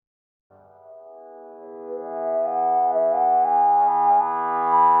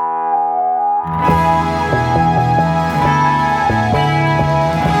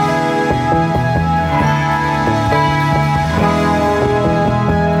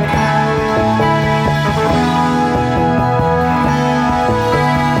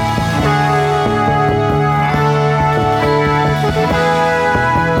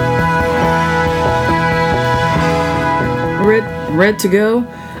Red to go?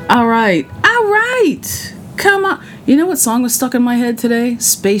 All right. Come on. You know what song was stuck in my head today?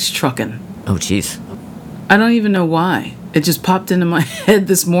 Space Truckin'. Oh, jeez. I don't even know why. It just popped into my head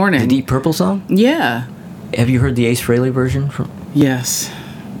this morning. The Deep Purple song? Yeah. Have you heard the Ace Frehley version? Yes,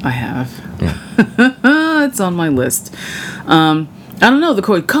 I have. Yeah. It's on my list. I don't know. The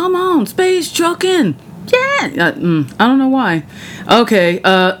chord, come on, Space Truckin'. Yeah. I don't know why. Okay.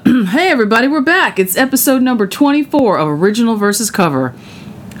 Hey, everybody. We're back. It's episode number 24 of Original versus Cover.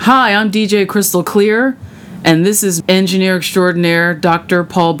 Hi, I'm DJ Crystal Clear, and this is engineer extraordinaire Dr.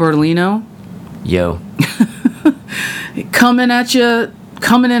 Paul Bertolino. Yo. Coming at you,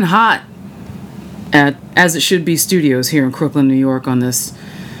 coming in hot at As It Should Be Studios here in Crooklyn, New York on this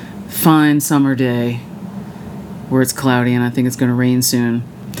fine summer day where it's cloudy and I think it's going to rain soon.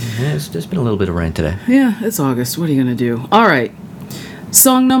 Yeah, there's been a little bit of rain today. Yeah, it's August. What are you going to do? All right.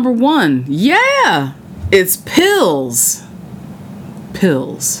 Song number 1. Yeah! It's Pills.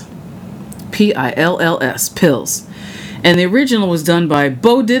 Pills. P-I-L-L-S. Pills. And the original was done by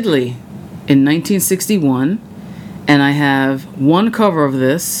Bo Diddley in 1961. And I have one cover of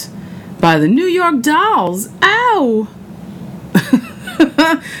this by the New York Dolls. Ow!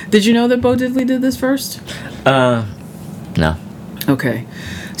 Did you know that Bo Diddley did this first? No. Okay.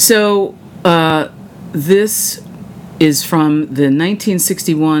 So, this is from the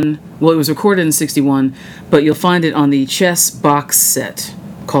 1961, well, it was recorded in 61, but you'll find it on the Chess box set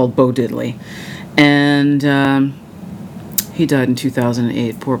called Bo Diddley. And he died in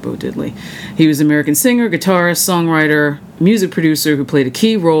 2008, poor Bo Diddley. He was an American singer, guitarist, songwriter, music producer who played a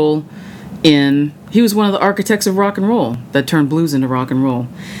key role he was one of the architects of rock and roll that turned blues into rock and roll.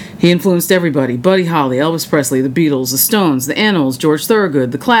 He influenced everybody: Buddy Holly, Elvis Presley, the Beatles, the Stones, the Animals, George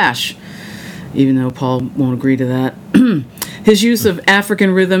Thorogood, the Clash, even though Paul won't agree to that. His use of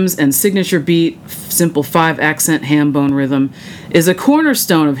African rhythms and signature beat, simple 5-accent ham bone rhythm, is a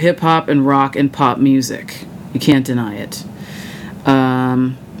cornerstone of hip-hop and rock and pop music. You can't deny it.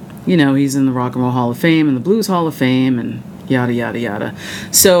 He's in the Rock and Roll Hall of Fame and the Blues Hall of Fame and yada, yada, yada.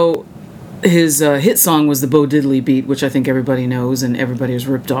 So his hit song was the Bo Diddley beat, which I think everybody knows and everybody has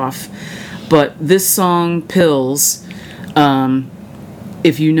ripped off. But this song, Pills,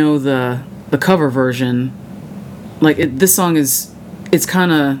 if you know the cover version, this song it's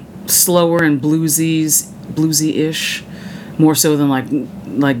kind of slower and bluesy-ish, more so than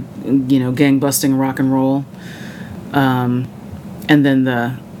gang busting rock and roll. And then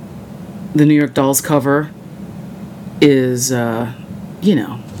the New York Dolls cover is New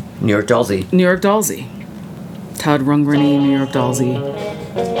York Dollsy. New York Dollsy. Todd Rundgren, New York Dollsy.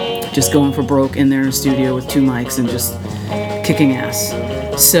 Just going for broke in there in the studio with 2 mics and just kicking ass.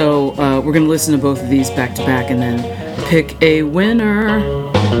 So we're going to listen to both of these back to back and then pick a winner.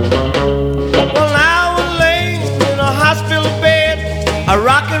 Well, I was laying in a hospital bed. A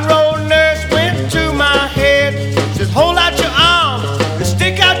rock and roll nurse went to my head. Says, hold out your arm and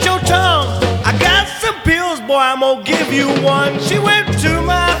stick out your tongue. I got some pills, boy, I'm gonna give you one. She went to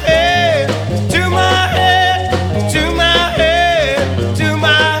my head, to my head, to my head, to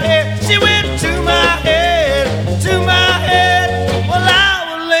my head. She went to my head, to my head. Well, I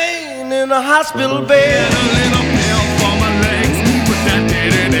was laying in a hospital bed. A little pill for my legs, put that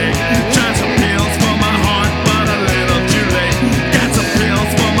dead in it. Try some pills for my heart, but a little too late. Got some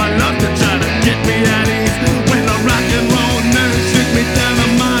pills for my love to try to get me at ease. When a rock and roll nurse shook me down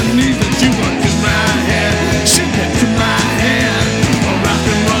on my knees, and she went to my head, she went to my head. A rock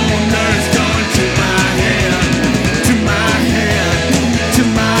and roll nurse going to my head, to my head, to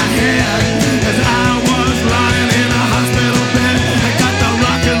my head. As I was lying in a hospital bed, I got the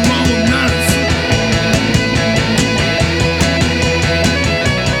rock and roll nurse.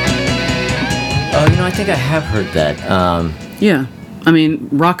 I think I have heard that. Yeah. I mean,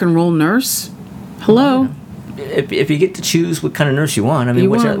 rock and roll nurse? Hello? If you get to choose what kind of nurse you want, I mean,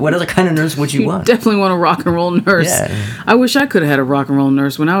 what other kind of nurse would you want? Definitely want a rock and roll nurse. Yeah. I wish I could have had a rock and roll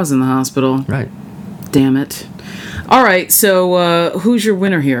nurse when I was in the hospital. Right. Damn it. All right, so who's your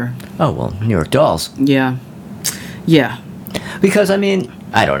winner here? Oh, well, New York Dolls. Yeah. Yeah. Because, I mean,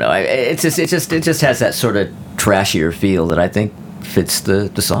 I don't know. It just has that sort of trashier feel that I think fits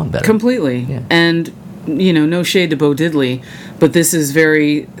the song better. Completely. Yeah. And, no shade to Bo Diddley, but this is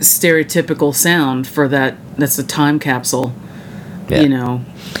very stereotypical sound for that. That's a time capsule. Yeah.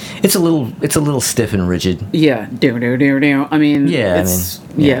 It's a little stiff and rigid. Yeah. I mean,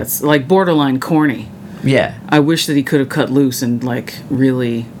 it's like borderline corny. Yeah. I wish that he could have cut loose and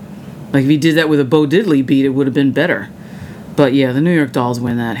really, if he did that with a Bo Diddley beat, it would have been better. But yeah, the New York Dolls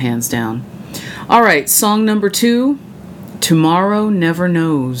win that hands down. All right, song number 2, Tomorrow Never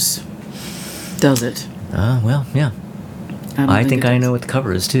Knows. Does it? Well, yeah. I think it I does. know what the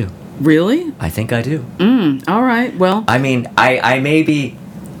cover is too. Really? I think I do. All right. Well, I mean, I may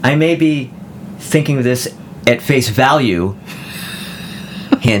be thinking of this at face value.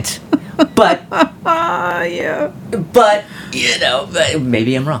 Hint. But yeah. but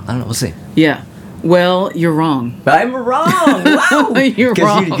maybe I'm wrong. I don't know. We'll see. Yeah. Well, you're wrong. I'm wrong. Wow. You're 'Cause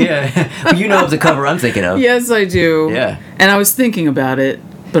wrong. You know of the cover I'm thinking of. Yes, I do. Yeah. And I was thinking about it,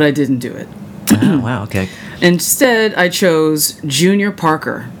 but I didn't do it. Oh, wow. Okay. Instead, I chose Junior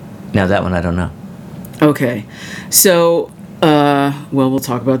Parker. Now that one I don't know. Okay. So, we'll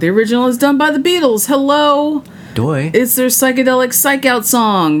talk about the original. It's done by the Beatles. Hello. Doy. It's their psychedelic psych out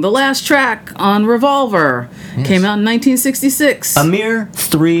song, the last track on Revolver. Yes. Came out in 1966. A mere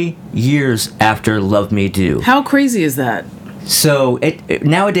 3 years after Love Me Do. How crazy is that? So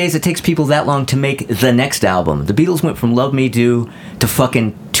nowadays it takes people that long to make the next album. The Beatles went from Love Me Do to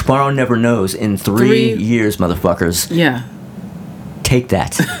fucking Tomorrow Never Knows in 3 years, motherfuckers. Yeah. Take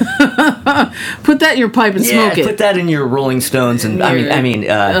that. Put that in your pipe and smoke it. Put that in your Rolling Stones and sorry.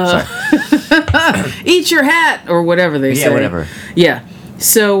 Eat your hat or whatever they say. Yeah, whatever. Yeah.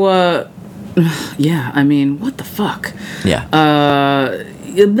 So, yeah, I mean, what the fuck? Yeah.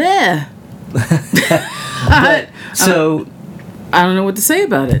 Bleh. So I don't know what to say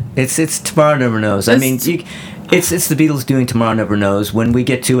about it. it's Tomorrow Never Knows. I mean, it's the Beatles doing Tomorrow Never Knows. When we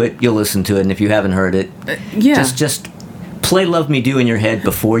get to it, you'll listen to it, and if you haven't heard it, Yeah. just play Love Me Do in your head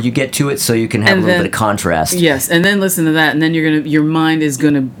before you get to it, so you can have a little bit of contrast. Yes, and then listen to that, and then your mind is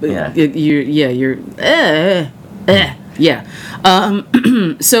gonna, yeah.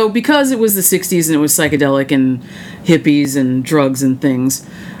 So because it was the '60s and it was psychedelic and hippies and drugs and things,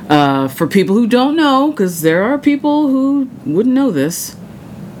 for people who don't know, because there are people who wouldn't know this,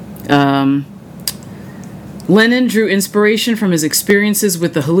 Lennon drew inspiration from his experiences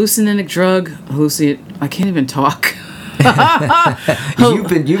with the hallucinogenic drug. I can't even talk. You've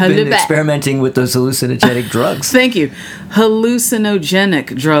been experimenting with those hallucinogenic drugs. Thank you.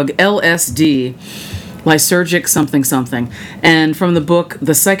 Hallucinogenic drug, LSD, lysergic something something. And from the book,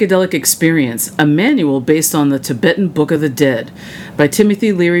 The Psychedelic Experience, a manual based on the Tibetan Book of the Dead by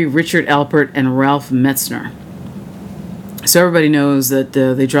Timothy Leary, Richard Alpert, and Ralph Metzner. So everybody knows that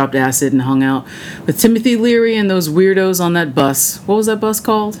they dropped acid and hung out with Timothy Leary and those weirdos on that bus. What was that bus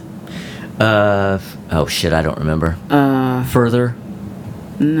called? Oh shit, I don't remember. Further?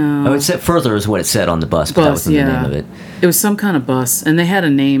 No. Oh, it said Further is what it said on the bus, but that wasn't the name of it. It was some kind of bus, and they had a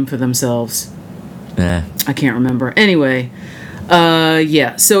name for themselves. I can't remember. Anyway,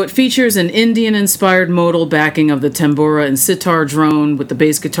 yeah. So it features an Indian-inspired modal backing of the tambura and sitar drone with the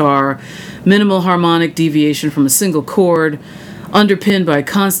bass guitar, minimal harmonic deviation from a single chord, underpinned by a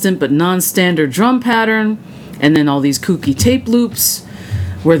constant but non-standard drum pattern, and then all these kooky tape loops,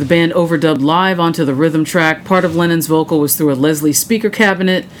 where the band overdubbed live onto the rhythm track. Part of Lennon's vocal was through a Leslie speaker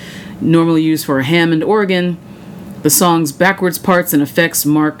cabinet, normally used for a Hammond organ. The song's backwards parts and effects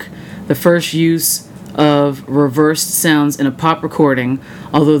mark the first use of reversed sounds in a pop recording,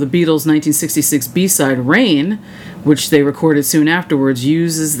 although the Beatles' 1966 B-side, Rain, which they recorded soon afterwards,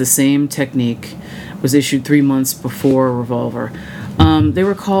 uses the same technique, was issued 3 months before Revolver. They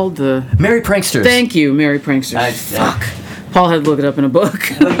were called the... Merry Pranksters. Thank you, Merry Pranksters. Fuck. Paul had to look it up in a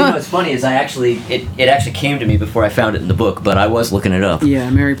book. Well, you know what's funny is it actually came to me before I found it in the book, but I was looking it up. Yeah,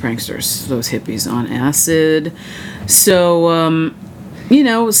 Merry Pranksters. Those hippies on acid. So, it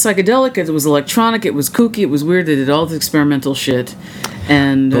was psychedelic, it was electronic, it was kooky, it was weird, they did all this experimental shit.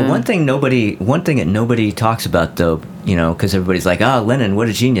 And But one thing that nobody talks about though, because everybody's like, Lennon, what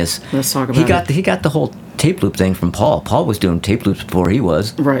a genius. Let's talk about He got the whole tape loop thing from Paul. Paul was doing tape loops before he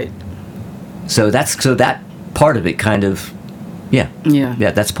was. Right. So that part of it kind of, yeah,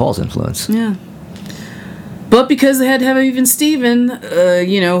 that's Paul's influence. Yeah. But because they had to have even Steven,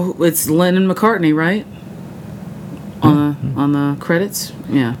 it's Lennon McCartney, right? On the credits,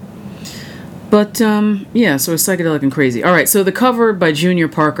 yeah. But so it's psychedelic and crazy. All right, so the cover by Junior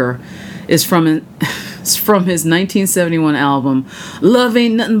Parker is from his 1971 album "Love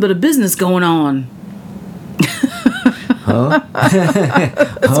Ain't Nothing But a Business Going On." Huh?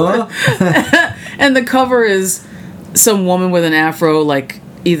 And the cover is some woman with an afro, like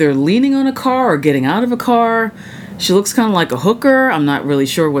either leaning on a car or getting out of a car. She looks kind of like a hooker. I'm not really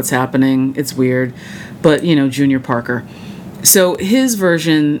sure what's happening. It's weird. But, Junior Parker. So his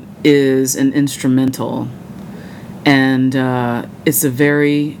version is an instrumental. And it's a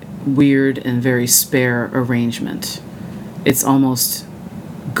very weird and very spare arrangement. It's almost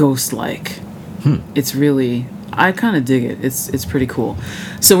ghost-like. It's really... I kind of dig it. It's pretty cool.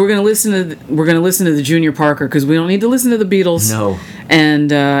 So we're gonna listen to the Junior Parker because we don't need to listen to the Beatles. No. And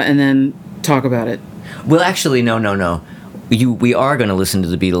then talk about it. Well, actually, no. we are going to listen to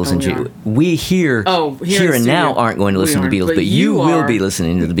the Beatles, Oh, and we are. we here here and in now studio. aren't going to We listen to the aren't, Beatles, but but you you will are. be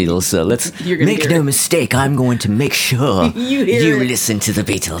listening to the Beatles. So let's You're gonna make hear no it. mistake. I'm going to make sure You hear it. listen to the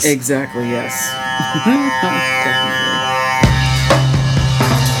Beatles. Exactly, yes. Definitely.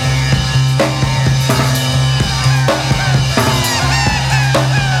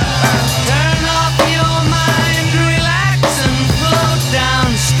 Turn off your mind, relax and float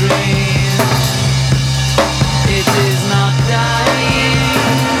downstream. It is not dying.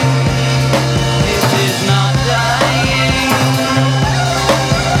 It is not dying.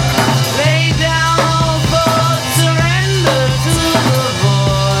 Lay down all thoughts, surrender to the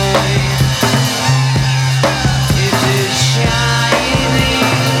void. It is shining.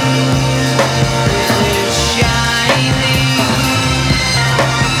 It is shining.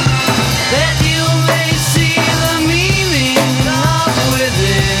 That you may see the meaning of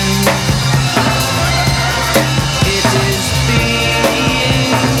within. It is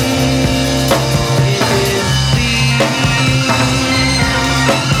being. It is being.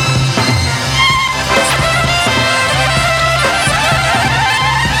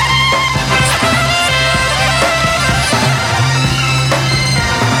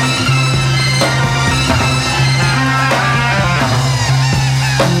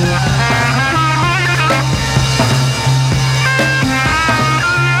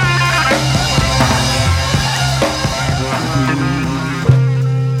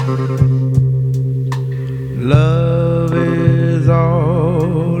 Love is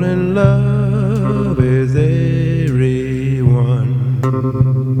all and love is everyone.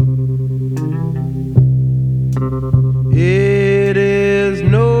 It is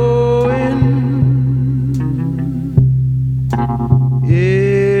knowing.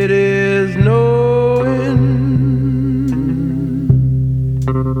 It is knowing.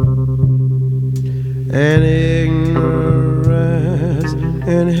 And ignorance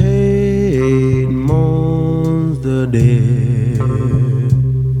and hate mourns the dead.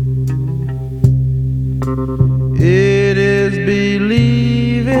 It is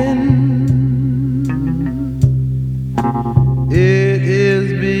believing. It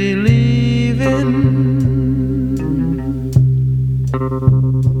is believing.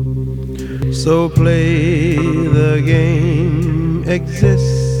 So play the game,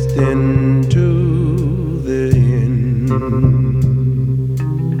 existing to the end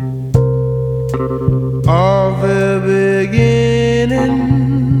of the beginning.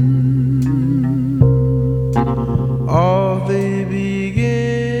 Of the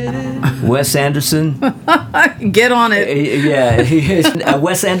beginning. Wes Anderson. Get on it. Yeah, a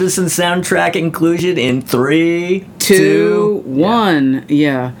Wes Anderson soundtrack inclusion in 3, 2, 1.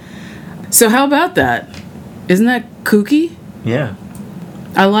 Yeah. So how about that? Isn't that kooky? Yeah.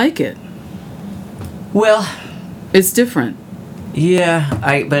 I like it. Well, It's different. yeah,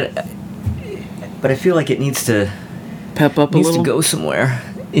 but I feel like it needs to Pep up a needs little. to go somewhere.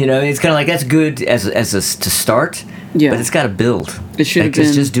 You know, it's kind of like that's good as to start. Yeah. But it's got to build. It should have Because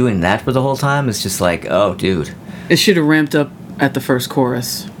been- just doing that for the whole time is just like, oh, dude. It should have ramped up at the first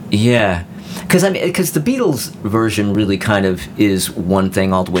chorus. Yeah. Because the Beatles version really kind of is one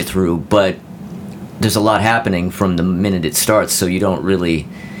thing all the way through, but there's a lot happening from the minute it starts, so you don't really.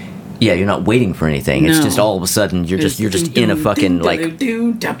 Yeah, you're not waiting for anything. It's No. just all of a sudden you're just in a fucking like.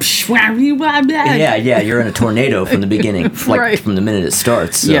 Yeah, Yeah, you're in a tornado from the beginning, like Right. from the minute it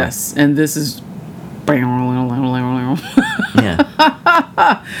starts. So, Yes, and this is. Yeah.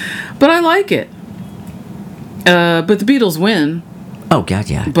 But I like it. But the Beatles win. Oh God,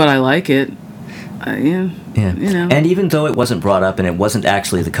 yeah. But I like it. Yeah. Yeah. You know. And even though it wasn't brought up and it wasn't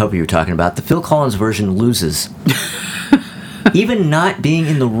actually the cover you were talking about, the Phil Collins version loses. Even not being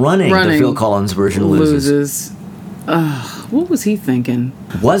in the running, the Running Phil Collins version loses. What was he thinking?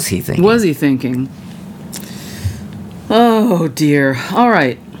 Was he thinking? Was he thinking? Oh dear. All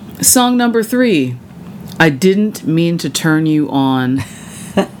right. Song number 3. I didn't mean to turn you on.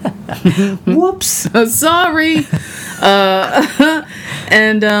 Whoops. Sorry.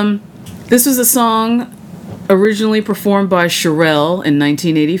 This was a song originally performed by Cherelle in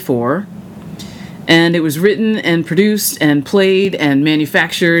 1984. And it was written and produced and played and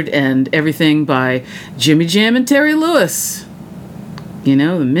manufactured and everything by Jimmy Jam and Terry Lewis. You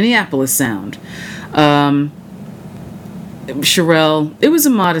know, the Minneapolis sound. Cherelle, it was a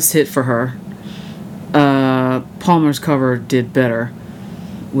modest hit for her. Palmer's cover did better,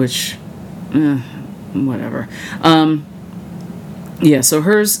 which, whatever. Yeah, so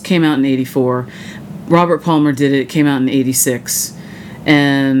hers came out in 84. Robert Palmer did it, came out in 86.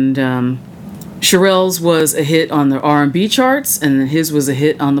 And Cherelle's was a hit on the R&B charts, and his was a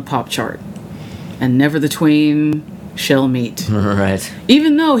hit on the pop chart. And never the twain shall meet. Right.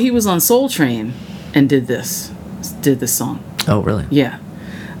 Even though he was on Soul Train and did this song. Oh, really? Yeah.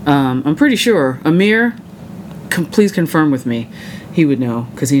 I'm pretty sure. Amir, please confirm with me. He would know,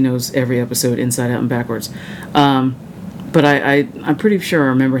 because he knows every episode inside out and backwards. But I'm pretty sure I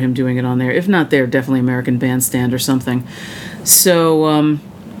remember him doing it on there. If not there, definitely American Bandstand or something. So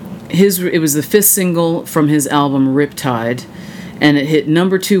it was the 5th single from his album Riptide, and it hit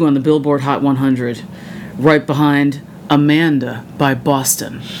number 2 on the Billboard Hot 100, right behind Amanda by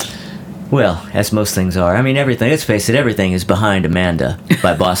Boston. Well, as most things are. I mean, everything, let's face it, everything is behind Amanda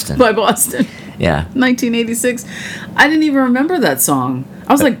by Boston. By Boston. Yeah. 1986. I didn't even remember that song.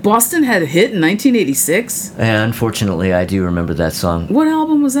 I was like, Boston had a hit in 1986? Yeah, unfortunately, I do remember that song. What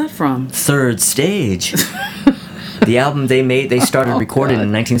album was that from? Third Stage. The album they started recording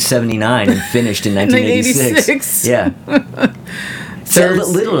in 1979 and finished in 1986. 1986. Yeah. So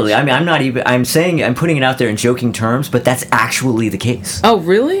literally, I mean, I'm putting it out there in joking terms, but that's actually the case. Oh,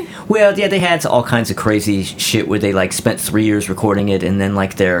 really? Well, yeah, they had all kinds of crazy shit where they like spent 3 years recording it, and then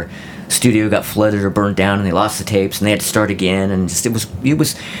like their studio got flooded or burned down, and they lost the tapes, and they had to start again, and just it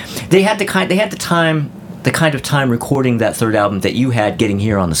was they had the kind of time recording that third album that you had getting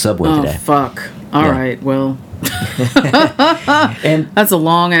here on the subway today. Oh, fuck. All Yeah. right, well, And that's a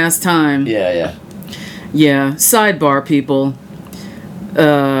long ass time. yeah. Yeah, sidebar, people.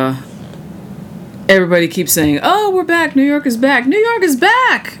 Everybody keeps saying, "Oh, we're back. New York is back. New York is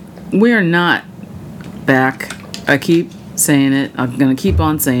back." We are not back. I keep saying it. I'm gonna keep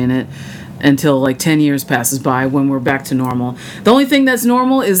on saying it until like 10 years passes by when we're back to normal. The only thing that's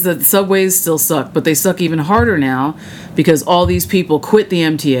normal is that subways still suck, but they suck even harder now because all these people quit the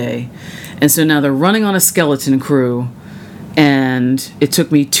MTA, and so now they're running on a skeleton crew. And it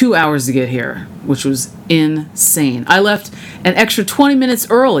took me 2 hours to get here, which was insane. I left an extra 20 minutes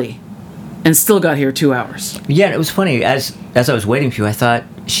early and still got here 2 hours. Yeah, and it was funny. As I was waiting for you, I thought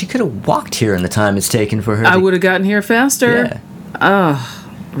she could have walked here in the time it's taken for her. I would have gotten here faster. Yeah.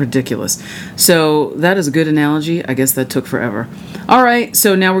 Ridiculous. So that is a good analogy. I guess that took forever. All right,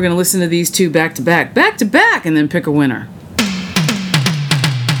 so now we're going to listen to these two back to back, and then pick a winner.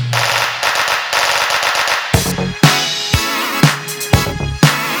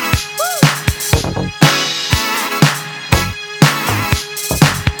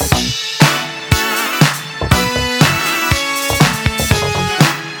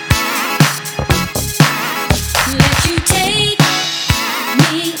 Let you take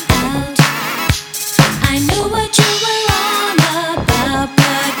me out. I knew what you were on about,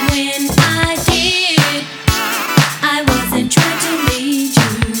 but when I did, I wasn't trying to lead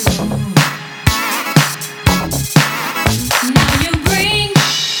you on. Now you bring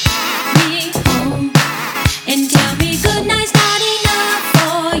me home and tell me good night's not enough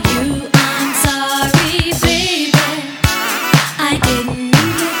for you. I'm sorry, baby. I didn't mean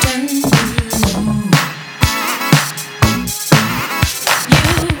to turn you on. You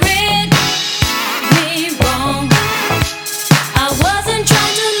read me wrong. I wasn't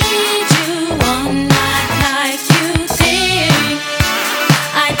trying to lead you on, not like you think.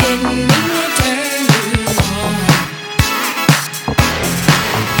 I didn't mean to turn you on.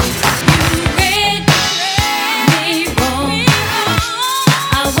 You read me wrong.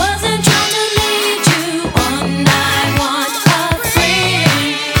 I wasn't trying to lead you on. I want a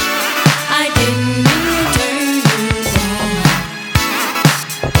friend. I didn't mean to turn you on.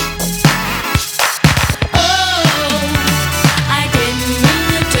 Oh, I didn't mean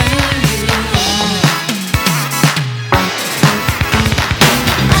to turn you on.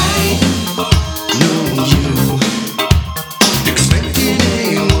 Expected a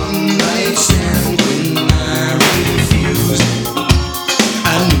one-night stand when I refused. I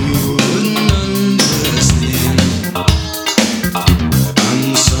knew you wouldn't understand.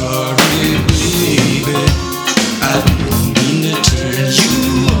 I'm sorry, baby. I didn't mean to turn you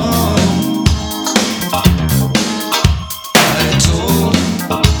on. I told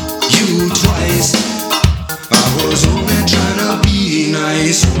you twice. I was only trying to be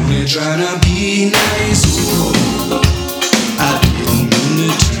nice, only trying to be nice. Oh, I didn't mean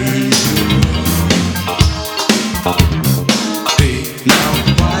to turn you on. Hey, now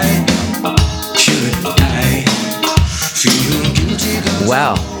why should I feel guilty? 'Cause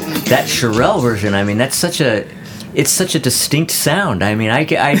Wow, that Shirelle version. I mean, it's such a distinct sound. I mean,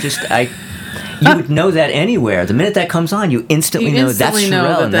 you would know that anywhere. The minute that comes on, you instantly know that's instantly know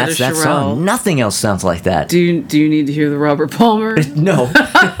Shirelle, that and that that's is that Shirelle. song. Nothing else sounds like that. Do you need to hear the Robert Palmer? No.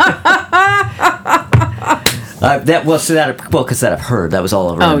 Because that I've heard. That was all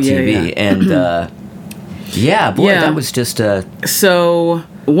over Oh, on yeah, TV, yeah. and yeah, boy, Yeah. that was just So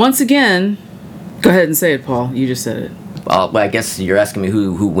once again, Go ahead and say it, Paul. You just said it. Well, I guess you're asking me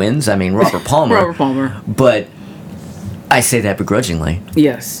who wins. I mean, Robert Palmer. Robert Palmer. But I say that begrudgingly.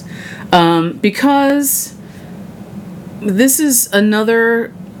 Yes. Because this is another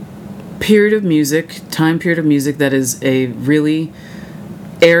time period of music that is a really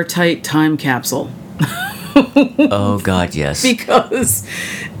airtight time capsule. Oh, God, yes. Because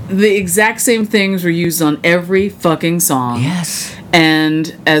the exact same things were used on every fucking song. Yes.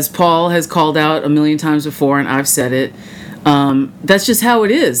 And as Paul has called out a million times before, and I've said it, that's just how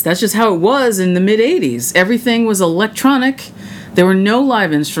it is. That's just how it was in the mid-'80s. Everything was electronic. There were no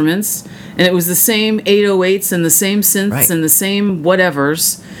live instruments. And it was the same 808s and the same synths Right. and the same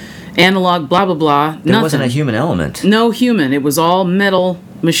whatevers. Analog, blah, blah, blah. There nothing. wasn't a human element. No human. It was all metal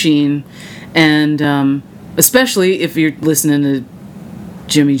machine. And especially if you're listening to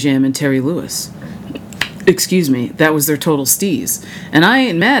Jimmy Jam and Terry Lewis. Excuse me. That was their total steez. And I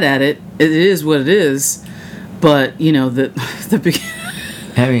ain't mad at it. It is what it is. But, you know, the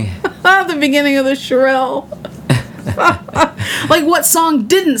I mean, the beginning of the Shirelle. Like, what song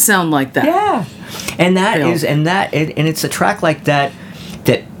didn't sound like that? yeah. And that Fail. is, and it's a track like that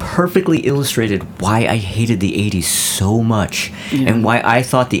that perfectly illustrated why I hated the 80s so much and why I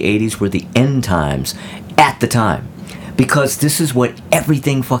thought the 80s were the end times at the time. Because this is what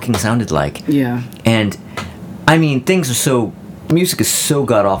everything fucking sounded like. Yeah. And, I mean, music is so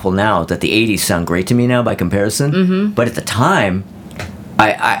god-awful now that the 80s sound great to me now by comparison. Mm-hmm. But at the time,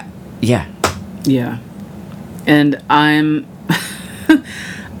 yeah. Yeah. And I'm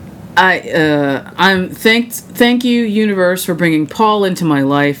thank you, universe, for bringing Paul into my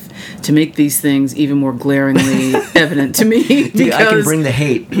life to make these things even more glaringly evident to me. Dude, I can bring the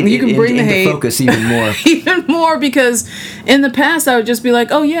hate. You can bring the into hate. focus even more. Even more, because in the past I would just be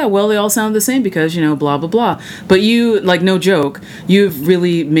like, oh yeah, well, they all sound the same because, you know, blah blah blah. But you, like, no joke, you've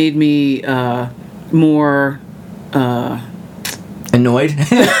really made me more Annoyed?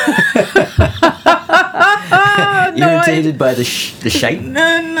 Irritated by the shite?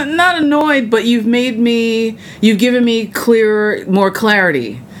 not annoyed, but you've given me more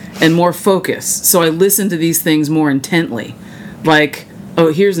clarity and more focus. So I listen to these things more intently. Like,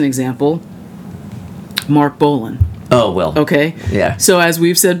 oh, here's an example. Mark Bolan. Oh, well. Okay? Yeah. So as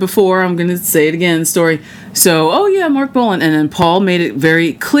we've said before, I'm going to say it again, story. So, oh yeah, Mark Bolan. And then Paul made it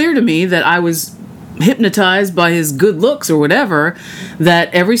very clear to me that I was hypnotized by his good looks or whatever,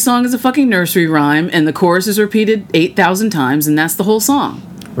 that every song is a fucking nursery rhyme and the chorus is repeated 8,000 times and that's the whole song.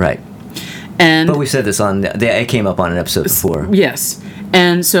 Right. And But we said this it came up on an episode before. yes.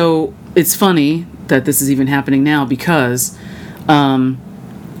 And so it's funny that this is even happening now because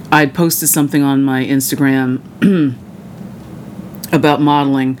I'd posted something on my Instagram about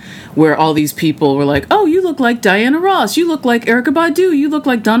modeling where all these people were like, oh, you look like Diana Ross, you look like Erykah Badu, you look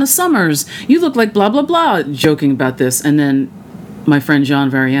like Donna Summers, you look like blah blah blah, joking about this. And then my friend John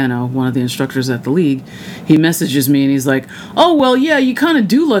Variano, one of the instructors at the league, he messages me and he's like, oh well, yeah, you kind of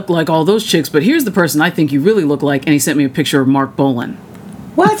do look like all those chicks, but here's the person I think you really look like. And he sent me a picture of Mark Bolan.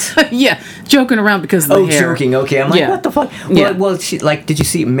 What? Yeah, joking around because of the hair. Joking. Okay, I'm like, Yeah. what the fuck? Well, Yeah. well, did you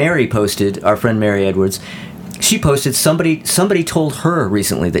see Mary posted, our friend Mary Edwards, she posted somebody told her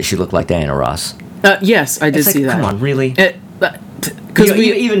recently that she looked like Diana Ross. Yes, I did It's like, see that. come on, really? Because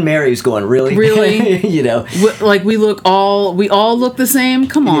Even Mary's going, really? Really? You know? we all look the same.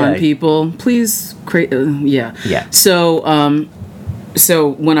 Come on, Yeah. people, please. Yeah. Yeah. So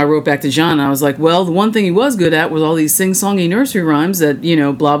when I wrote back to John, I was like, well, the one thing he was good at was all these sing-songy nursery rhymes that, you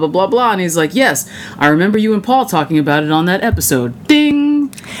know, blah blah blah blah. And he's like, yes, I remember you and Paul talking about it on that episode.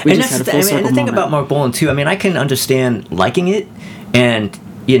 Ding. We And just that's had a full and the circle thing moment. about Mark Bolan too. I mean, I can understand liking it and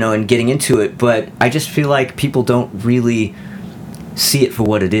getting into it, but I just feel like people don't really see it for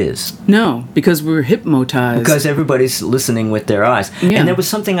what it is. No, because we were hypnotized. Because everybody's listening with their eyes. Yeah. And there was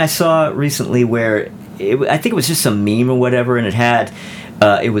something I saw recently where I think it was just some meme or whatever, and it had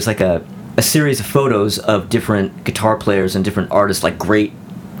it was like a series of photos of different guitar players and different artists, like great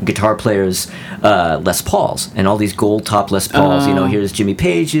guitar players, Les Pauls, and all these gold top Les Pauls. Here's Jimmy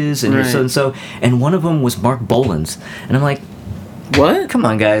Page's, and here's Right. so and so, and one of them was Mark Bolan's, and I'm like, what? come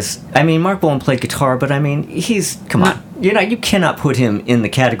on, guys. I mean, Mark Bolan played guitar, but I mean, come on. You cannot put him in the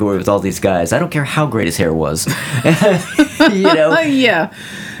category with all these guys. I don't care how great his hair was.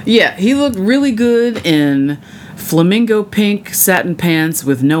 Yeah, he looked really good in flamingo pink satin pants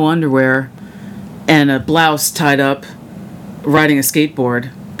with no underwear and a blouse tied up, riding a skateboard.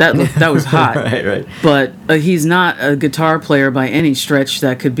 That was hot. Right. But he's not a guitar player by any stretch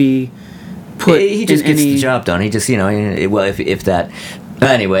that could be put He just in gets any. the job done. He just, well, if that.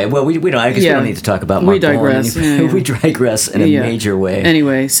 Anyway, well, we don't. I guess we Yeah. don't need to talk about We Mark Bolan digress. anymore. Yeah, yeah. We digress in a Yeah. major way.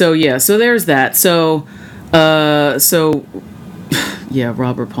 Anyway, so there's that. So yeah,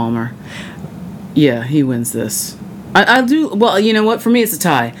 Robert Palmer. Yeah, he wins this. I do. Well, you know what? For me, it's a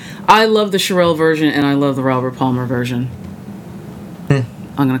tie. I love the Shirelle version, and I love the Robert Palmer version.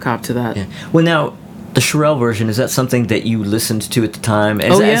 I'm gonna cop to that. Yeah. Well, now, the Shirelle version, is that something that you listened to at the time?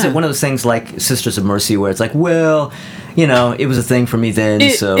 Is, Oh, is yeah. it one of those things like Sisters of Mercy where it's like, well, you know, it was a thing for me then,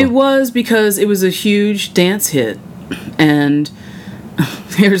 so... It was because it was a huge dance hit, and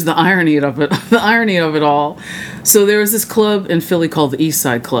here's the irony of it. The irony of it all. So there was this club in Philly called the East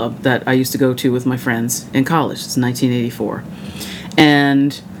Side Club that I used to go to with my friends in college. It's 1984,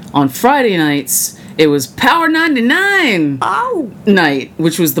 and on Friday nights it was Power 99 night,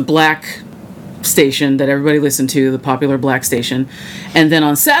 which was the black station that everybody listened to, the popular black station. And then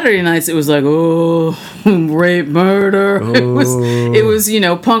on Saturday nights it was like, oh, rape, murder. It was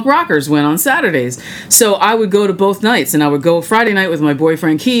punk rockers went on Saturdays. So I would go to both nights, and I would go Friday night with my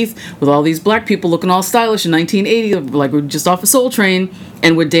boyfriend Keith with all these black people looking all stylish in 1980, like we're just off a Soul Train,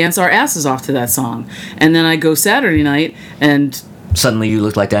 and would dance our asses off to that song. And then I'd go Saturday night, and Suddenly you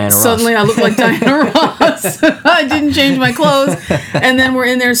look like Diana Ross. suddenly I look like Diana Ross. I didn't change my clothes. And then we're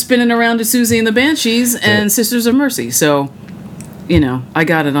in there spinning around to Susie and the Banshees and Sisters of Mercy. So, I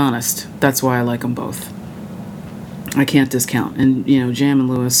got it honest. That's why I like them both. I can't discount. And, Jam and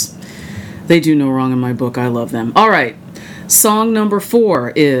Lewis, they do no wrong in my book. I love them. All right. Song number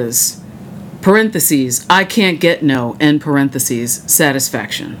 4 is, parentheses, I Can't Get No, end parentheses,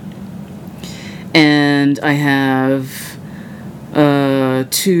 Satisfaction. And I have... I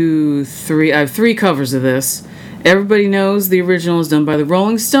have 3 covers of this. Everybody knows the original is done by the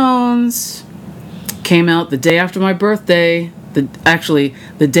Rolling Stones. Came out the day after my birthday. The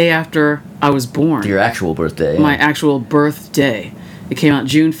day after I was born. Your actual birthday. My actual birthday. It came out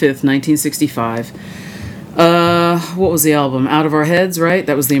June 5th, 1965. What was the album? Out of Our Heads, right?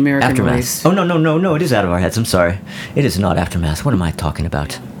 That was the American Aftermath. release. Oh, no, it is Out of Our Heads. I'm sorry. It is not Aftermath. What am I talking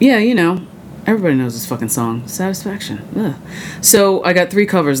about? Yeah, everybody knows this fucking song. Satisfaction. Ugh. So I got 3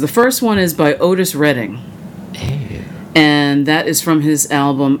 covers. The first one is by Otis Redding. And that is from his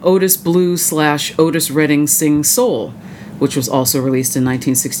album Otis Blue / Otis Redding Sings Soul, which was also released in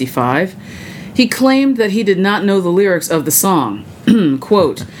 1965. He claimed that he did not know the lyrics of the song.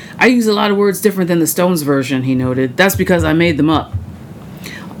 Quote, I use a lot of words different than the Stones version, he noted. That's because I made them up.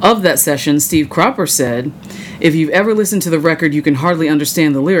 Of that session, Steve Cropper said, if you've ever listened to the record, you can hardly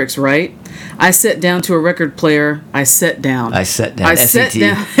understand the lyrics, right? I sat down to a record player. S-E-T. I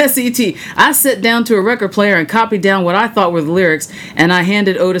sat down to a record player and copied down what I thought were the lyrics, and I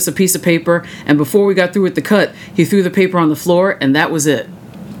handed Otis a piece of paper, and before we got through with the cut, he threw the paper on the floor, and that was it.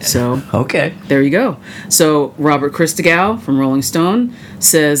 So, Okay. there you go. So, Robert Christgau from Rolling Stone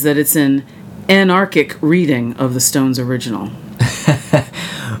says that it's an anarchic reading of the Stones' original.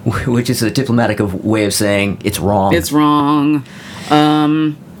 Which is a diplomatic way of saying it's wrong. It's wrong.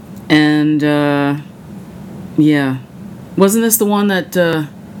 Yeah. Wasn't this the one that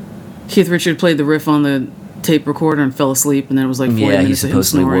Keith Richard played the riff on the tape recorder and fell asleep, and then it was like 40 Yeah, he minutes of him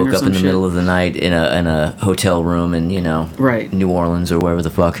supposedly snoring woke or up some in the shit? middle of the night in a hotel room in, Right. New Orleans or wherever the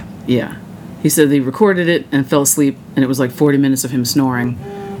fuck. Yeah. He said they recorded it and fell asleep, and it was like 40 minutes of him snoring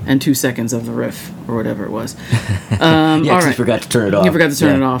and 2 seconds of the riff, or whatever it was. Yeah, because all he right. forgot to turn it off. He forgot to turn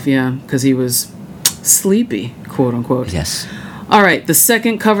Yeah. it off, yeah, because he was sleepy, quote unquote. Yes. All right, the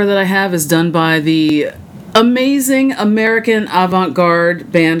second cover that I have is done by the amazing American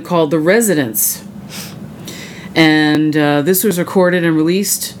avant-garde band called The Residents. And this was recorded and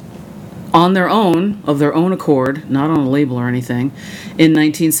released on their own, of their own accord, not on a label or anything, in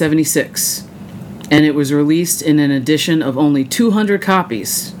 1976. And it was released in an edition of only 200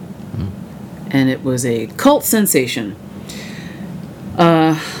 copies. And it was a cult sensation.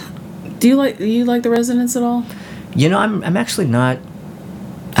 Do you like The Residents at all? I'm actually not.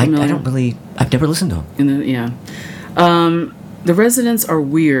 I Familiar? don't really. I've never listened to him. Yeah. The Residents are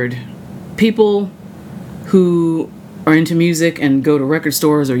weird. People who are into music and go to record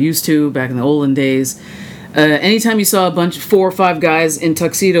stores or used to back in the olden days. Anytime you saw a bunch of 4 or 5 guys in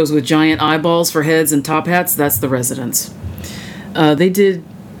tuxedos with giant eyeballs for heads and top hats, that's The Residents. They did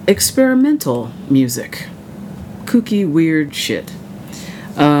experimental music. Kooky, weird shit.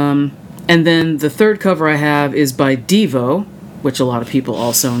 And then the third cover I have is by Devo, which a lot of people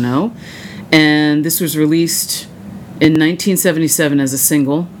also know. And this was released in 1977 as a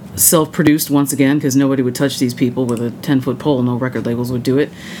single, self-produced once again, because nobody would touch these people with a 10-foot pole. No record labels would do it.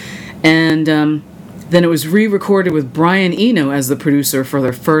 And then it was re-recorded with Brian Eno as the producer for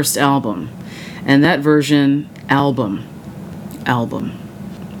their first album. And that version, album,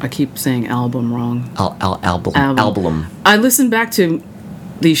 I keep saying album wrong. Album. I listen back to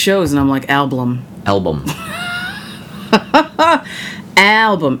these shows and I'm like, album. Album.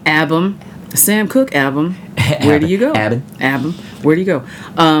 Album. The Sam Cooke album. Where do you go? Album. Where do you go?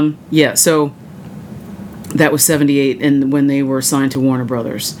 Yeah, so that was 78 and when they were signed to Warner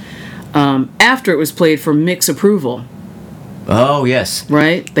Brothers. After it was played for mix approval, Oh yes.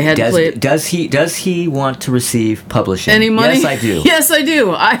 right? They had to play it. Does he want to receive publishing? Any money? Yes, I do. Yes, I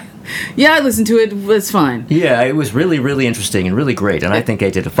do. I listened to it. It's fine. Yeah, it was really, really interesting and really great, and I think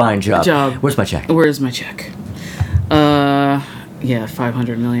I did a fine job. Where's my check? Where's my check? Yeah,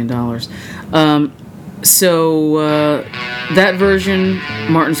 $500 million. So that version,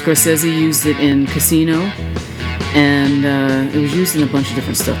 Martin Scorsese used it in Casino, and it was used in a bunch of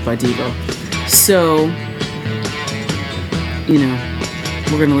different stuff by Devo. So, you know,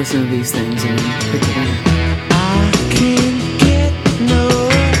 we're gonna listen to these things and pick the winner. I can't get no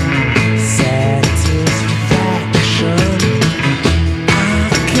satisfaction. I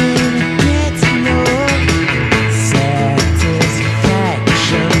can't get no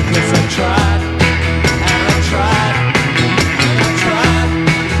satisfaction. 'Cause I tried, and I tried, and I tried,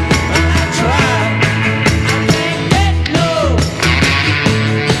 and I tried. I can't get no.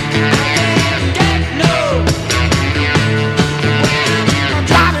 I can't get no. I'm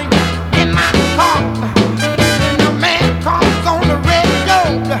driving in my car, and the man comes on the radio.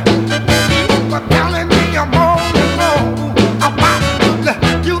 He was telling me I'm on the road about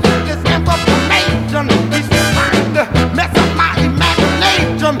using this information. He said trying to mess up my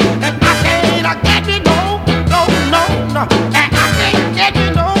imagination, and I can't get it, no, and I can't get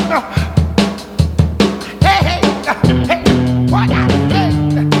it, no. Hey, what I said,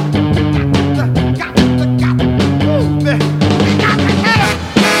 got to move it. We got to help.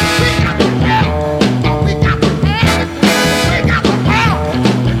 We got to help. We got to help. We got to help.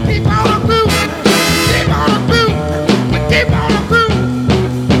 Keep on the groove. Keep on the groove. Keep on the groove.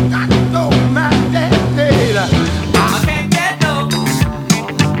 Got to know my daddy. I can't get no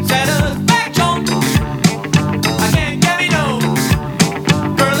satisfaction. I can't get me no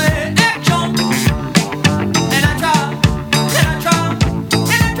girly action. And I try, and I try,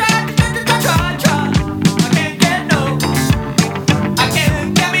 and I try. I can't get no. I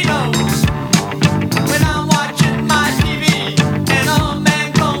can't get me no. When I'm watching my TV and a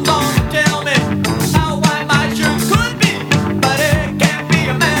man comes on to tell me how white my shirt could be, but it can't be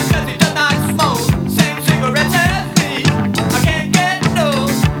a man 'cause he does not smoke same cigarettes as me. I can't get no,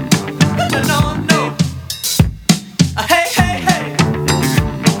 no. Hey,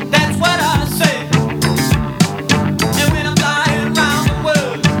 that's what I say. And when I'm flying around the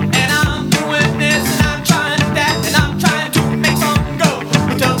world and I'm doing this and I'm trying that and I'm trying to make something go,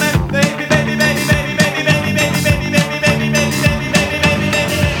 you tell me, baby.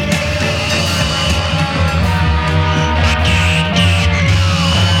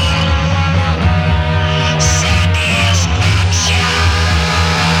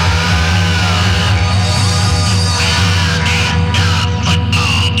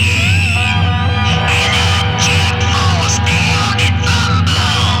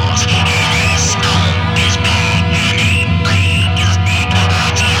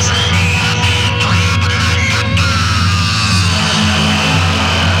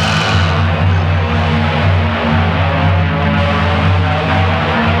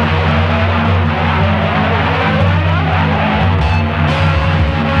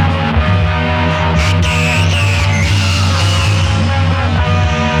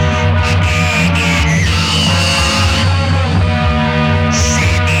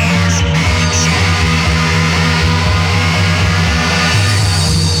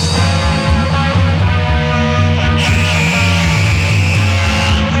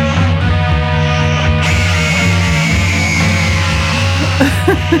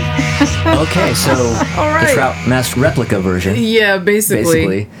 Okay, so right. the Troutmaster replica version. Yeah,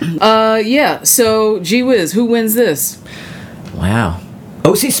 basically. Yeah. So, gee whiz, who wins this? Wow.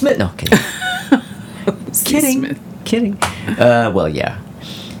 O.C. Smith. No, kidding. Kidding. Smith. Kidding. Well, yeah.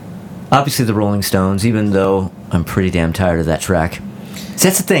 Obviously, the Rolling Stones, even though I'm pretty damn tired of that track. So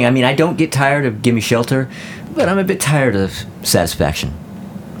that's the thing. I mean, I don't get tired of Gimme Shelter, but I'm a bit tired of Satisfaction.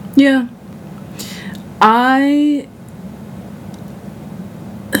 Yeah.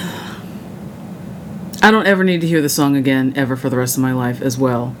 I don't ever need to hear the song again, ever, for the rest of my life as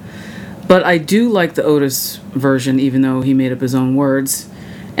well. But I do like the Otis version, even though he made up his own words.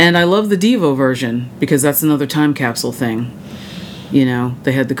 And I love the Devo version, because that's another time capsule thing. You know,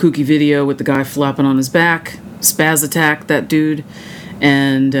 they had the kooky video with the guy flopping on his back, Spaz Attack, that dude.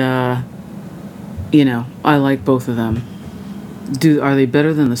 And, you know, I like both of them. Are they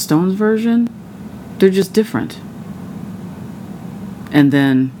better than the Stones version? They're just different. And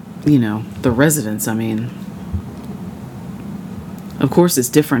then, the Residents, I mean, of course it's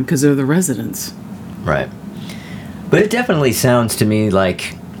different because they're the Residents. Right. But it definitely sounds to me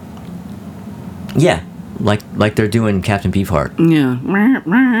like, yeah, like they're doing Captain Beefheart. Yeah.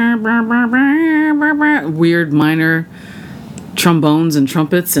 Weird minor trombones and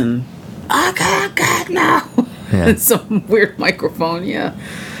trumpets and, oh, God, no. Yeah. And some weird microphone, yeah.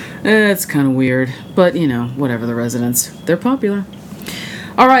 It's kind of weird. But, whatever, the Residents. They're popular.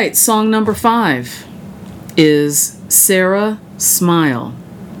 All right, song number 5 is Sarah Smile.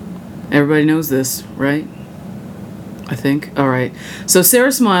 Everybody knows this, right? I think. All right. So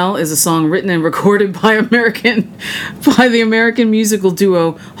Sarah Smile is a song written and recorded by the American musical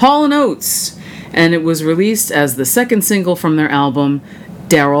duo Hall & Oates, and it was released as the second single from their album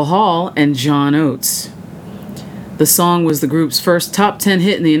Daryl Hall and John Oates. The song was the group's first top 10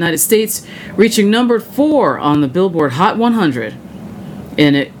 hit in the United States, reaching number 4 on the Billboard Hot 100.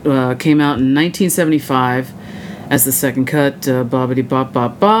 And it came out in 1975 as the second cut, Bobbity Bop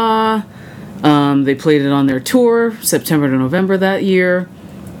Bop Ba. They played it on their tour, September to November that year,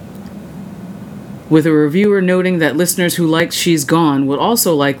 with a reviewer noting that listeners who liked She's Gone would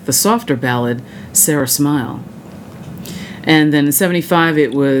also like the softer ballad, Sarah Smile. And then in 75,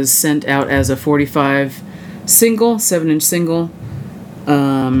 it was sent out as a 45 single, 7-inch single.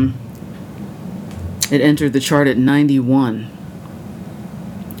 It entered the chart at 91.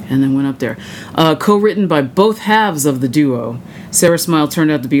 And then went up there. Co-written by both halves of the duo, Sarah Smile turned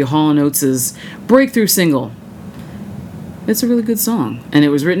out to be Hall & Oates' breakthrough single. It's a really good song. And it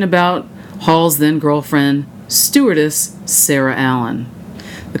was written about Hall's then-girlfriend, stewardess Sarah Allen.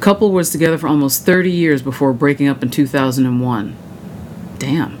 The couple was together for almost 30 years before breaking up in 2001.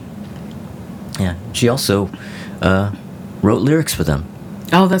 Damn. Yeah. She also wrote lyrics for them.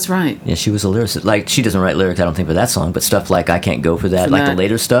 Oh, that's right. Yeah, she was a lyricist. Like, she doesn't write lyrics, I don't think, for that song, but stuff like I Can't Go For That, like the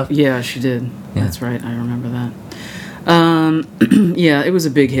later stuff. Yeah, she did. Yeah. That's right. I remember that. Yeah, it was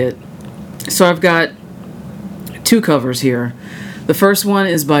a big hit. So I've got 2 covers here. The first one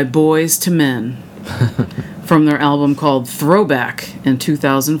is by Boys to Men from their album called Throwback in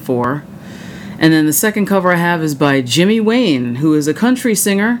 2004. And then the second cover I have is by Jimmy Wayne, who is a country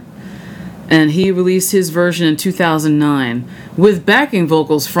singer. And he released his version in 2009 with backing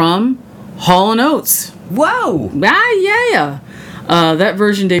vocals from Hall & Oates. Whoa! Yeah! That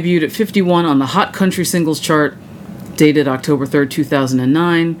version debuted at 51 on the Hot Country Singles chart, dated October 3rd,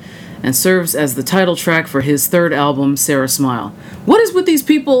 2009, and serves as the title track for his third album, Sarah Smile. What is with these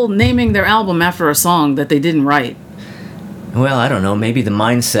people naming their album after a song that they didn't write? Well, I don't know. Maybe the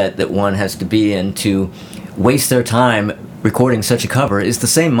mindset that one has to be in to waste their time recording such a cover is the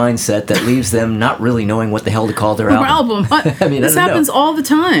same mindset that leaves them not really knowing what the hell to call their album. I mean, this happens all the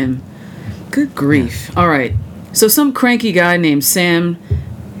time. Good grief. All right. So some cranky guy named Sam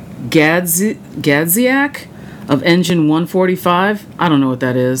Gadziak of Engine 145, I don't know what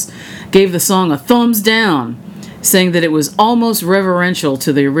that is, gave the song a thumbs down, saying that it was almost reverential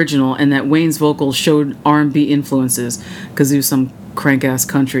to the original and that Wayne's vocals showed R&B influences, because he was some crank-ass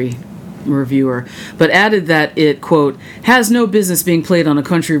country reviewer, but added that it, quote, has no business being played on a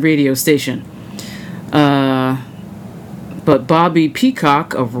country radio station. But Bobby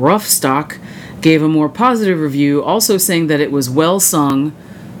Peacock of Rough Stock gave a more positive review, also saying that it was well sung,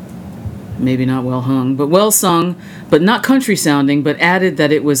 maybe not well hung, but well sung, but not country sounding, but added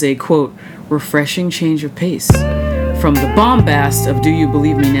that it was a, quote, refreshing change of pace from the bombast of Do You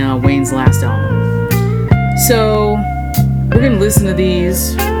Believe Me Now, Wayne's last album. So we're going to listen to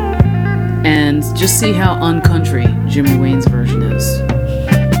these and just see how uncountry Jimmy Wayne's version is.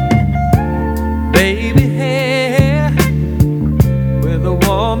 Baby hair with a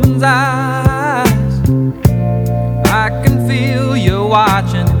woman's eyes, I can feel you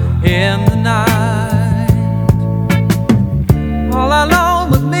watching in the night. All alone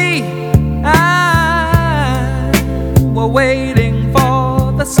with me, we're waiting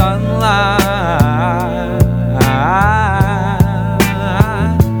for the sunlight.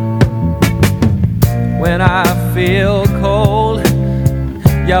 When I feel cold,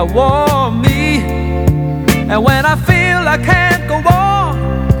 you warm me, and when I feel I can't go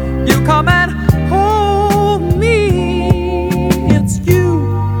on, you come and hold me. It's you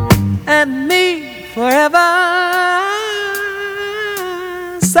and me forever.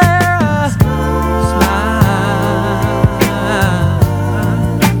 Sarah, smile.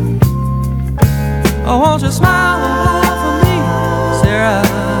 Oh, won't you smile for me, Sarah?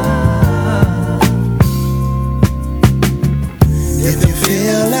 If you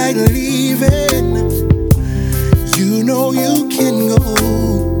feel like leaving, you You know you can go,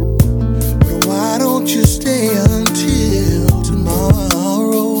 but why don't you stay until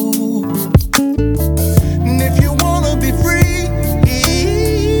tomorrow? And if you wanna be free,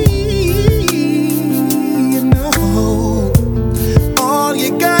 you know, all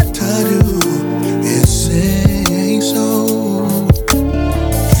you got to do is say so.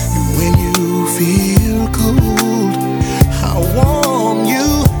 And when you feel cold, I'll warm you.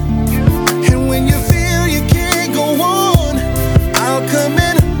 And when you feel you can't go on, I'll come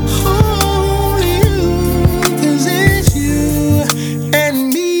and hold you. 'Cause it's you and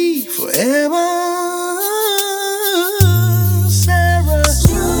me forever. Sarah,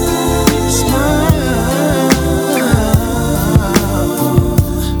 smile.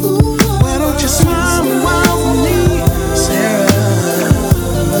 Why don't you smile a while for me, Sarah?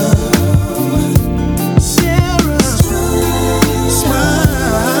 Sarah, smile.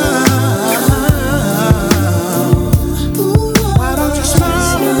 Why don't you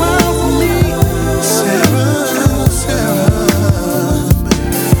smile a while for me, Sarah? Sarah.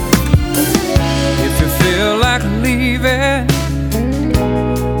 If you feel like leaving,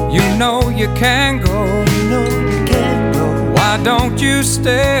 you know you can go. Why don't you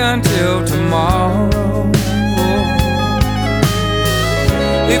stay until tomorrow?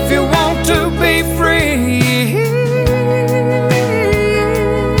 If you want to be free,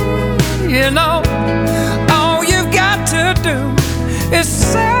 you know, all you've got to do is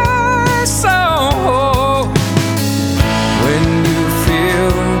say so. When you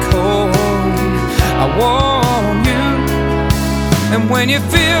feel cold, I warm you. And when you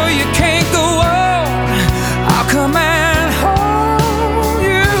feel you can't go on, I'll come and hold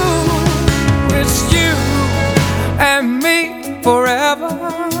you. It's you and me forever.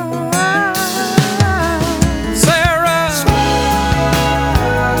 Sarah,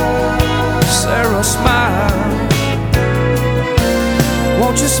 Sarah, smile.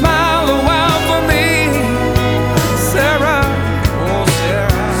 Won't you smile a while for me, Sarah? Oh,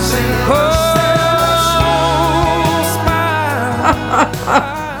 Sarah. Oh, smile.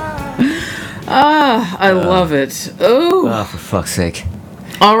 I love it. Oh. Oh, for fuck's sake.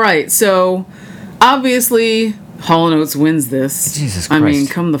 All right, so obviously Hall & Oates wins this. Jesus I mean,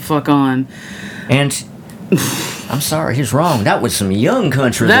 Christ. come the fuck on. And I'm sorry, he's wrong. That was some young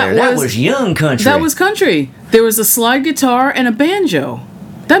country That there. That was- was young country. That was country. There was a slide guitar and a banjo.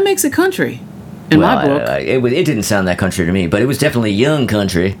 That makes it country, in my book. It didn't sound that country to me, but it was definitely young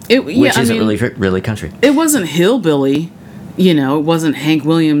country, Yeah, which I isn't mean- really country. It wasn't hillbilly, you know. It wasn't Hank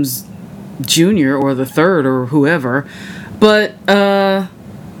Williams Jr. or the Third or whoever, but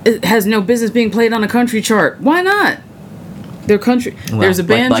it has no business being played on a country chart. Why not? They're country. Well, There's a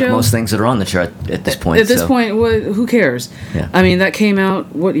banjo. Like most things that are on the chart at this point. At this so. point, who cares? Yeah. I mean, that came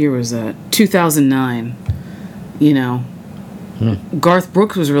out, what year was that? 2009. You know. Garth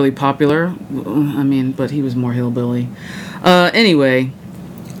Brooks was really popular. I mean, but he was more hillbilly. Anyway,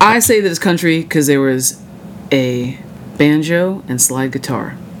 I say that it's country because there was a banjo and slide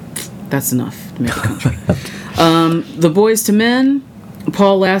guitar. That's enough to make it country. The Boys to Men,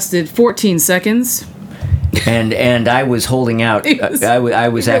 Paul lasted 14 seconds. And I was holding out. He was- I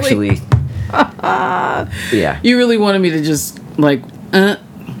was he really- actually. Yeah. You really wanted me to just, like,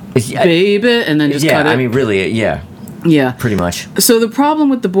 baby, and then just Yeah, cut it. I mean, really, yeah, yeah. pretty much. So the problem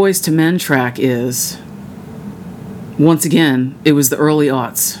with the Boys to Men track is, once again, it was the early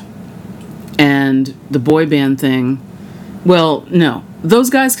aughts. And the boy band thing, well, no. Those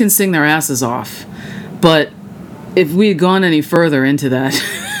guys can sing their asses off. But if we had gone any further into that,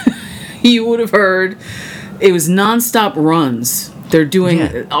 you would have heard it was nonstop runs. They're doing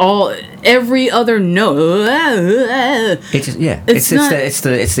Yeah. every other note. It's just, yeah. It's It's not-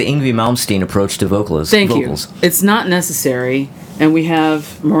 the Yngwie Malmsteen approach to vocals. Thank vocals. you. It's not necessary, and we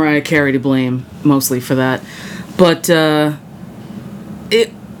have Mariah Carey to blame mostly for that. But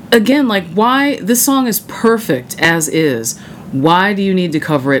it again, like, why this song is perfect as is. Why do you need to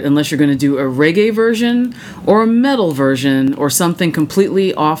cover it unless you're going to do a reggae version or a metal version or something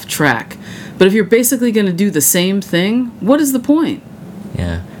completely off track? But if you're basically going to do the same thing, what is the point?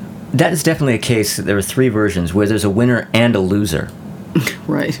 Yeah. That is definitely a case. There are 3 versions where there's a winner and a loser.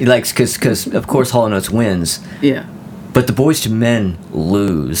 Right. Like, because of course Hall & Oates wins, Yeah. but the Boys to Men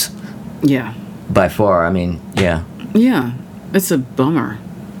lose Yeah. by far. I mean, yeah. Yeah. It's a bummer.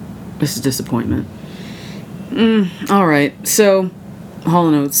 It's a disappointment. All right. So,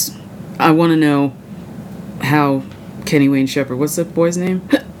 Hall & Oates, I want to know how Kenny Wayne Shepherd, what's that boy's name?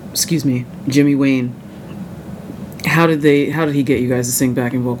 Excuse me, Jimmy Wayne. How did he get you guys to sing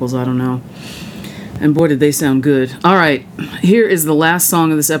backing vocals? I don't know. And boy, did they sound good. All right, here is the last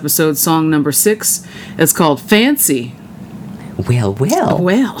song of this episode, song number 6. It's called Fancy. Well.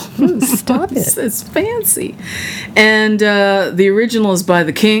 Well, Stop it. it's fancy. And the original is by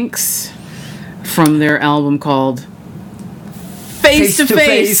the Kinks from their album called Face to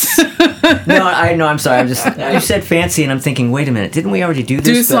Face. No, I'm sorry. You said fancy, and I'm thinking, wait a minute, didn't we already do this?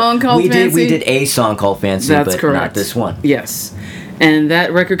 Do a song called we Fancy? We did a song called Fancy, That's but correct. not this one. Yes. And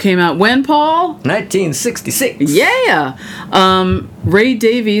that record came out when, Paul? 1966. Yeah. Ray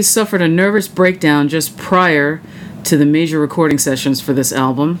Davies suffered a nervous breakdown just prior to the major recording sessions for this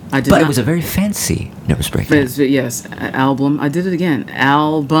album. But it was a very fancy nervous breakdown. Yes, album. I did it again.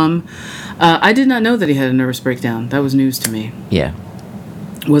 Album. I did not know that he had a nervous breakdown. That was news to me. Yeah.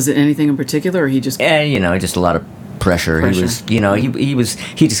 Was it anything in particular, or he just... Just a lot of pressure. He was,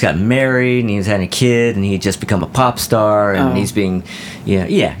 he just got married, and he was having a kid, and he had just become a pop star, and he's being,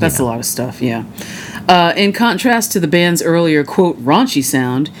 That's a lot of stuff, yeah. In contrast to the band's earlier, quote, raunchy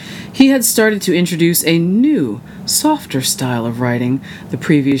sound, he had started to introduce a new, softer style of writing the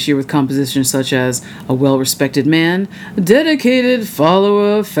previous year with compositions such as A Well-Respected Man, A Dedicated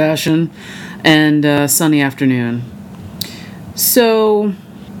Follower of Fashion, and Sunny Afternoon. So,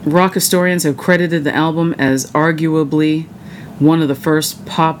 rock historians have credited the album as arguably one of the first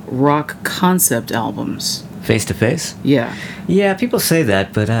pop rock concept albums. Face to Face? Yeah. Yeah, people say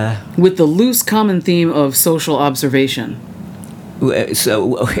that, but With the loose common theme of social observation.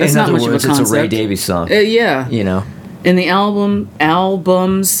 so That's in not other much of a words, it's a Ray concept. Davies song. Yeah. You know. In the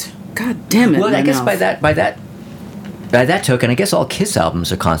albums, god damn it. Well, my I guess mouth. by that token, I guess all Kiss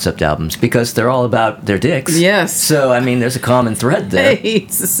albums are concept albums because they're all about their dicks. Yes. So I mean, there's a common thread there. Hey,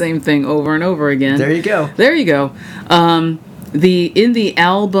 it's the same thing over and over again. There you go. There you go. In the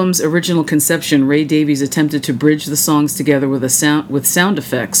album's original conception, Ray Davies attempted to bridge the songs together with sound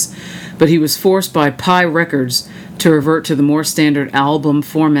effects, but he was forced by Pi Records to revert to the more standard album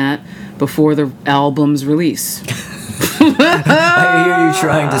format before the album's release. I hear you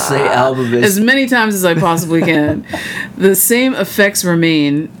trying to say album As is. many times as I possibly can. The same effects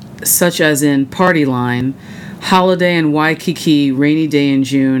remain, such as in Party Line, Holiday in Waikiki, Rainy Day in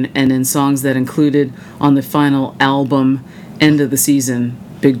June, and in songs that included on the final album, End of the Season,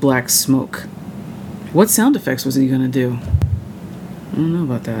 Big Black Smoke. What sound effects was he going to do? I don't know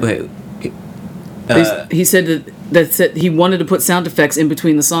about that. Wait, He said that he wanted to put sound effects in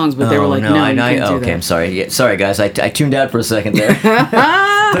between the songs, but they were like, no, you can't do okay, that. I'm sorry. Yeah, sorry, guys. I tuned out for a second there.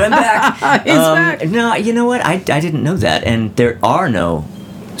 But I'm back. He's back. No, you know what? I didn't know that. And there are no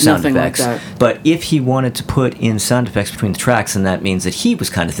sound Nothing like effects. that. But if he wanted to put in sound effects between the tracks, then that means that he was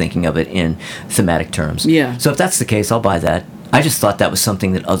kind of thinking of it in thematic terms. Yeah. So if that's the case, I'll buy that. I just thought that was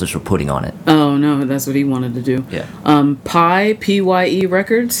something that others were putting on it. Oh, no, that's what he wanted to do. Yeah. Pi, P-Y-E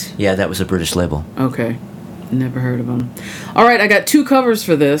Records? Yeah, that was a British label. Okay. Never heard of them. All right, I got 2 covers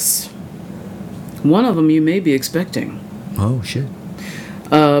for this. One of them you may be expecting. Oh, shit.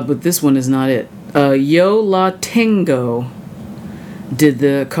 But this one is not it. Yo La Tengo did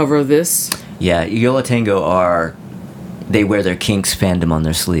the cover of this. Yeah, Yo La Tengo they wear their Kinks fandom on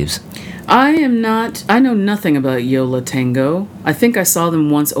their sleeves. I know nothing about Yo La Tengo. I think I saw them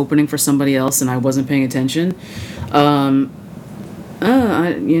once opening for somebody else and I wasn't paying attention. I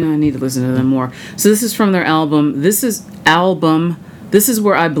need to listen to them more. So this is from their album. This is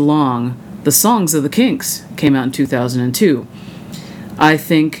Where I Belong. The Songs of the Kinks came out in 2002. I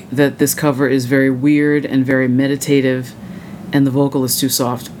think that this cover is very weird and very meditative, and the vocal is too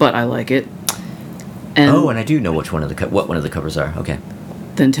soft, but I like it. And And I do know what one of the covers are. Okay.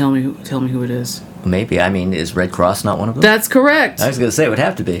 then tell me who it is. Maybe. I mean, is Red Cross not one of them? That's correct. I was going to say it would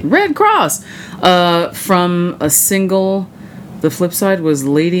have to be. Red Cross. From a single. The flip side was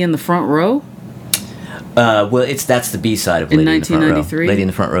Lady in the Front Row. That's the B side of In Lady in the Front Row. 1993? Lady in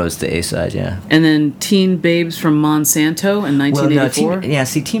the Front Row is the A side, yeah. And then Teen Babes from Monsanto in 1984.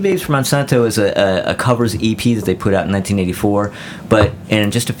 Teen Babes from Monsanto is a covers EP that they put out in 1984.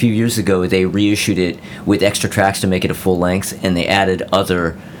 And just a few years ago, they reissued it with extra tracks to make it a full length, and they added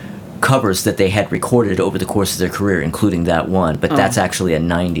other covers that they had recorded over the course of their career, including that one. But that's actually a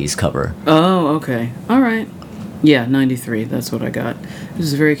 90s cover. Oh, okay. All right. Yeah, 93. That's what I got. It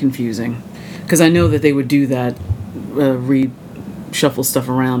was very confusing. Because I know that they would do that, reshuffle stuff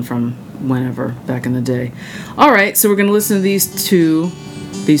around from whenever, back in the day. All right, so we're going to listen to these 2,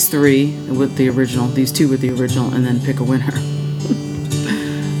 these 3 with the original, these 2 with the original, and then pick a winner.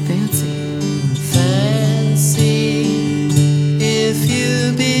 Fancy. Fancy, if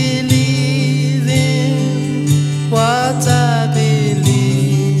you believe in what I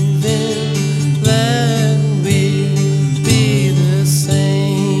believe in, then we'll be the same.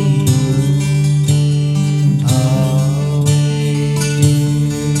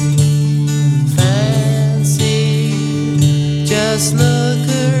 Just look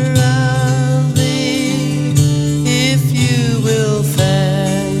around thee if you will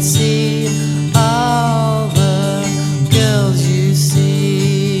fancy all the girls you see.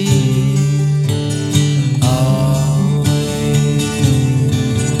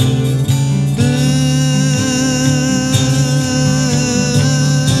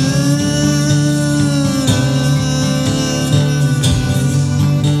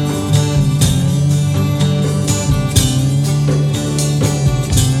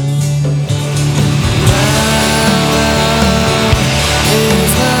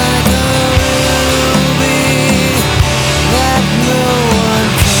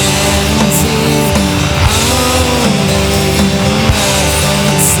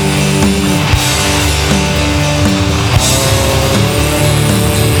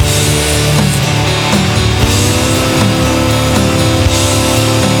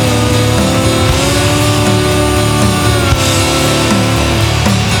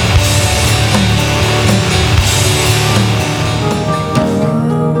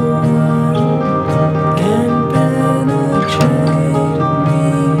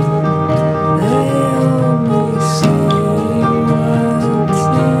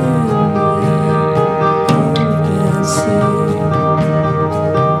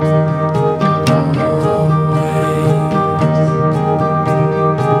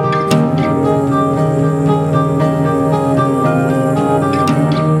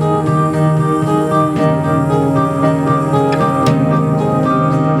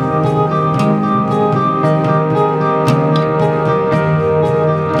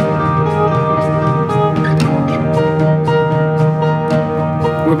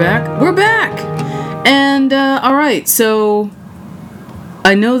 We're back! And, alright, so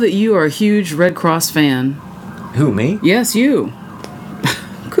I know that you are a huge Red Cross fan. Who, me? Yes, you.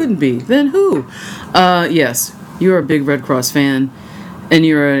 Couldn't be. Then who? Yes, you're a big Red Cross fan. And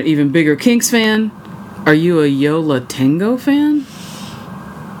you're an even bigger Kinks fan. Are you a Yo La Tengo fan?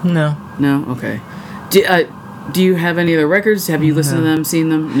 No. No? Okay. Do you have any other records? Have you listened to them, seen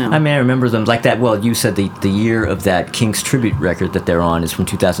them? No. I mean, I remember them like that. Well, you said the year of that Kinks tribute record that they're on is from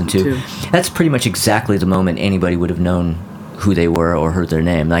 2002. That's pretty much exactly the moment anybody would have known who they were or heard their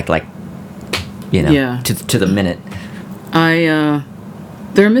name. Like you know, Yeah. to the minute.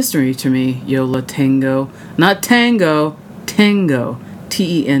 They're a mystery to me, Yo La Tengo. Not tango, tango.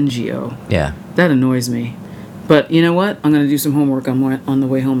 Tengo. Yeah. That annoys me. But you know what? I'm going to do some homework on the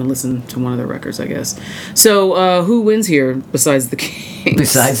way home and listen to one of their records, I guess. So, who wins here besides the Kinks?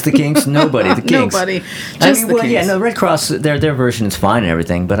 Besides the Kinks, nobody. The Kinks. Nobody. Just I mean, the well, Kinks. yeah, no, Red Cross, their version is fine and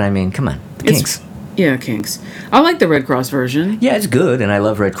everything, but I mean, come on, the Kinks. Yeah, Kinks. I like the Red Cross version. Yeah, it's good, and I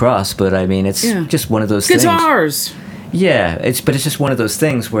love Red Cross, but I mean, it's Yeah. just one of those things. Guitars! Yeah, it's just one of those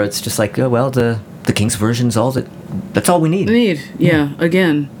things where it's just like, oh well, the Kinks version's that's all we need. Need. Yeah,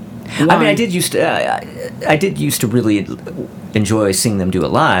 again. I Why? mean, I did used to really enjoy seeing them do it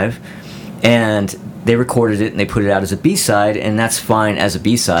live, and they recorded it and they put it out as a B-side, and that's fine as a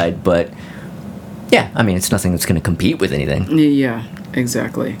B-side, but yeah, I mean, it's nothing that's going to compete with anything. Yeah,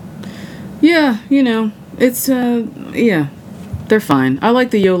 exactly. Yeah, you know, it's, yeah, they're fine. I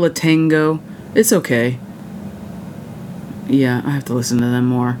like the Yo La Tengo. It's okay. Yeah, I have to listen to them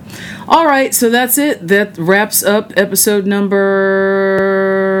more. All right, so that's it. That wraps up episode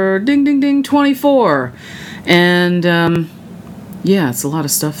number 24. And yeah, it's a lot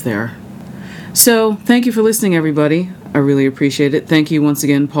of stuff there. So, thank you for listening, everybody. I really appreciate it. Thank you once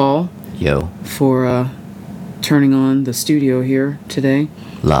again, Paul, Yo, for turning on the studio here today.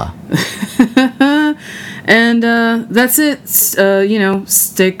 la. And that's it. You know,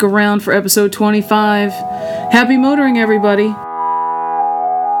 stick around for episode 25. Happy motoring, everybody.